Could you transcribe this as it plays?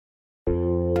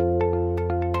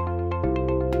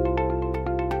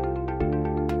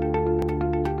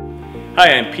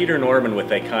Hi, I'm Peter Norman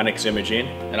with IKONICS Imaging.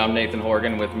 And I'm Nathan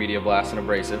Horgan with MediaBlast and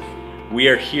Abrasive. We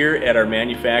are here at our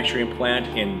manufacturing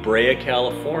plant in Brea,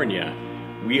 California.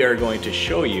 We are going to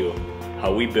show you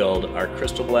how we build our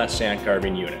CrystalBlast sand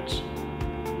carving units.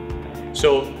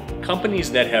 So,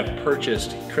 companies that have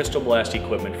purchased CrystalBlast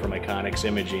equipment from IKONICS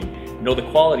Imaging know the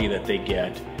quality that they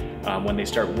get when they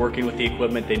start working with the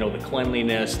equipment. They know the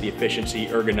cleanliness, the efficiency,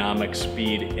 ergonomics,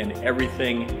 speed, and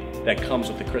everything that comes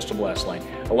with the CrystalBlast line.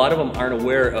 A lot of them aren't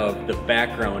aware of the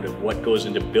background of what goes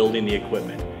into building the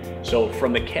equipment. So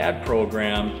from the CAD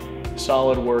program,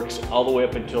 SolidWorks, all the way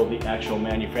up until the actual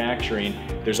manufacturing,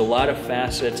 there's a lot of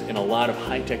facets and a lot of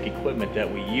high-tech equipment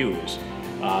that we use.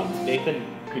 Nathan,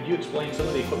 could you explain some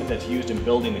of the equipment that's used in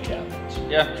building the cabinets?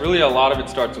 Yeah, really a lot of it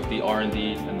starts with the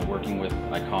R&D and the working with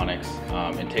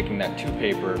IKONICS and taking that to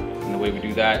paper. And the way we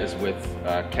do that is with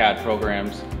CAD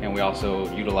programs, and we also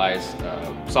utilize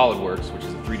SolidWorks, which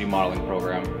is a 3D modeling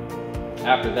program.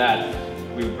 After that,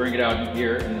 we would bring it out in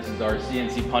here, and this is our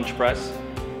CNC punch press.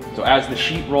 So as the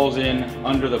sheet rolls in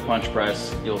under the punch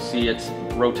press, you'll see it's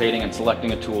rotating and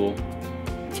selecting a tool,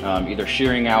 either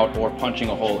shearing out or punching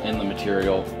a hole in the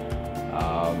material,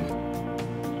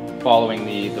 following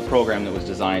the program that was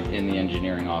designed in the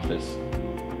engineering office.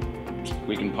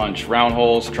 We can punch round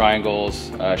holes,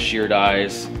 triangles, shear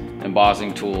dies,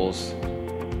 embossing tools.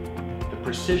 The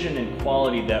precision and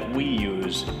quality that we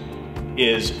use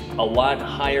is a lot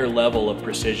higher level of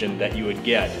precision that you would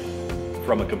get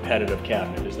from a competitive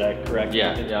cabinet. Is that correct?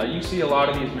 Yeah. You see a lot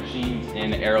of these machines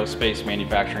in aerospace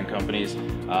manufacturing companies,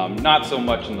 not so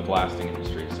much in the blasting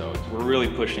industry. So we're really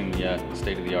pushing the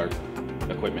state-of-the-art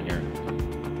equipment here.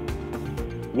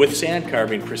 With sand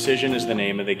carving, precision is the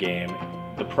name of the game.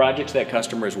 The projects that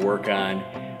customers work on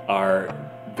are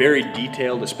very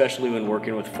detailed, especially when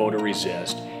working with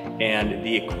photoresist. And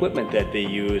the equipment that they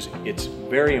use, it's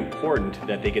very important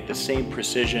that they get the same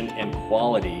precision and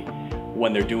quality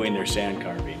when they're doing their sand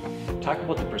carving. Talk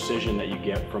about the precision that you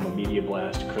get from a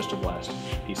MediaBlast, CrystalBlast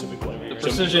piece of equipment. The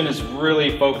precision is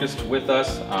really focused with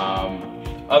us.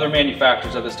 Other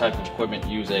manufacturers of this type of equipment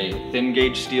use a thin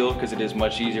gauge steel because it is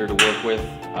much easier to work with.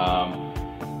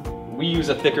 We use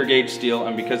a thicker gauge steel,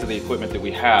 and because of the equipment that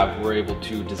we have, we're able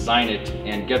to design it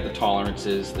and get the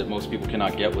tolerances that most people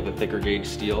cannot get with a thicker gauge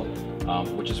steel,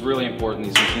 which is really important.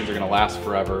 These machines are going to last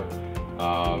forever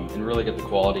and really get the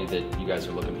quality that you guys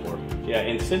are looking for. Yeah,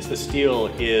 and since the steel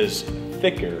is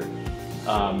thicker,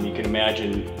 you can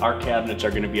imagine our cabinets are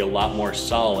going to be a lot more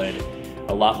solid,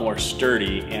 a lot more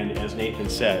sturdy, and as Nathan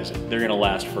says, they're going to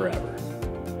last forever.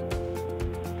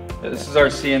 This is our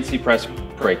CNC Press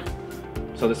brake.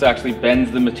 So this actually bends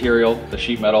the material, the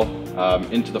sheet metal,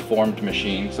 into the formed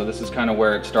machine. So this is kind of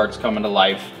where it starts coming to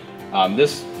life.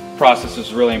 This process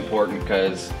is really important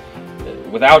because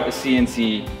without a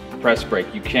CNC press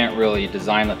brake, you can't really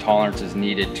design the tolerances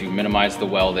needed to minimize the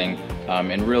welding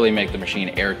and really make the machine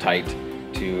airtight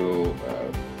to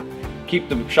keep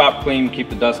the shop clean, keep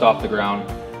the dust off the ground.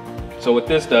 So what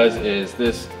this does is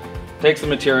this takes the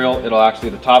material,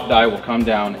 the top die will come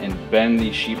down and bend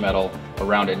the sheet metal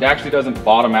around it. It actually doesn't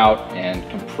bottom out and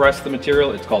compress the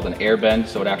material. It's called an air bend,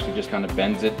 so it actually just kind of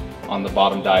bends it on the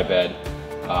bottom die bed.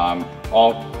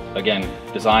 All, again,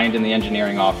 designed in the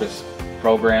engineering office,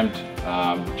 programmed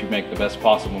to make the best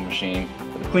possible machine,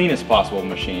 the cleanest possible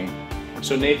machine.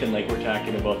 So Nathan, like we're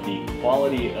talking about the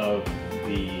quality of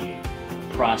the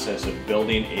process of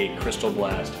building a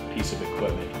CrystalBlast piece of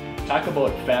equipment. Talk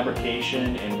about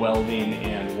fabrication and welding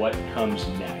and what comes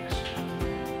next.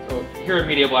 So here at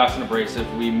MediaBlast and Abrasive,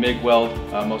 we MIG weld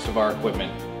most of our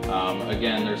equipment.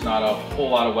 Again, there's not a whole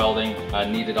lot of welding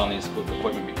needed on these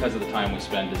equipment because of the time we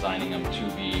spend designing them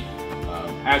to be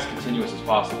as continuous as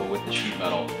possible with the sheet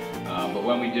metal. But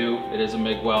when we do, it is a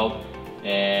MIG weld,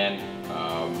 and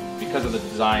because of the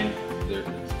design, there's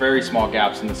very small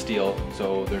gaps in the steel,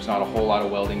 so there's not a whole lot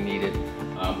of welding needed.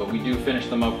 But we do finish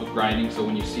them up with grinding, so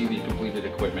when you see the completed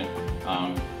equipment,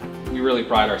 we really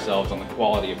pride ourselves on the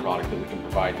quality of product that we can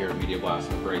provide here at MediaBlast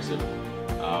and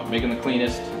Abrasive. Making the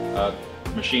cleanest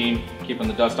machine, keeping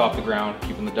the dust off the ground,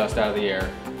 keeping the dust out of the air.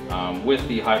 With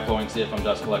the high-flowing CFM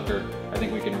dust collector, I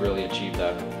think we can really achieve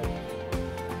that.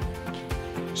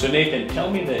 So Nathan,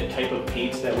 tell me the type of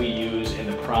paints that we use in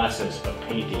the process of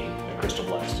painting a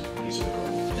CrystalBlast piece of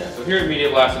equipment. Yeah, so here at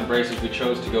MediaBlast and Abrasive, we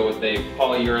chose to go with a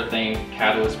polyurethane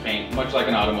catalyst paint, much like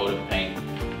an automotive paint.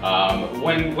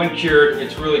 When cured,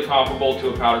 it's really comparable to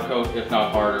a powder coat, if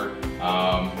not harder.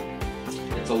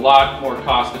 It's a lot more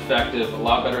cost effective, a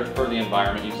lot better for the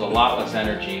environment, uses a lot less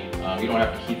energy. You don't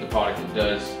have to heat the product, it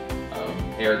does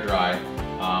air dry.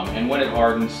 And when it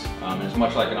hardens, it's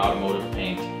much like an automotive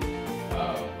paint.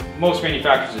 most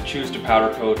manufacturers that choose to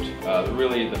powder coat,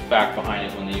 really the fact behind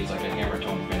it when they use like a hammer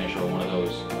tone finish or one of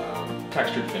those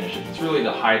textured finishes, it's really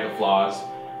to hide the flaws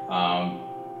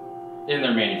in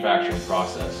their manufacturing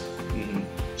process. Mm-hmm.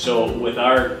 So with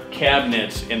our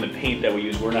cabinets and the paint that we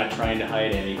use, we're not trying to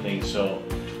hide anything. So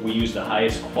we use the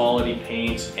highest quality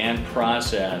paints and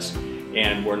process,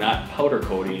 and we're not powder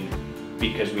coating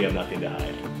because we have nothing to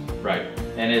hide. Right,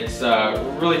 and it's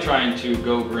we're really trying to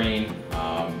go green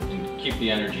and keep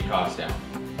the energy costs down.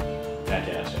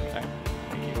 Fantastic. Thank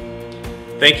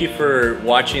you. Thank you for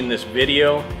watching this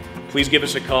video. Please give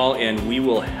us a call and we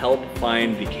will help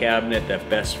find the cabinet that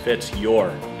best fits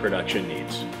your production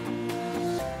needs.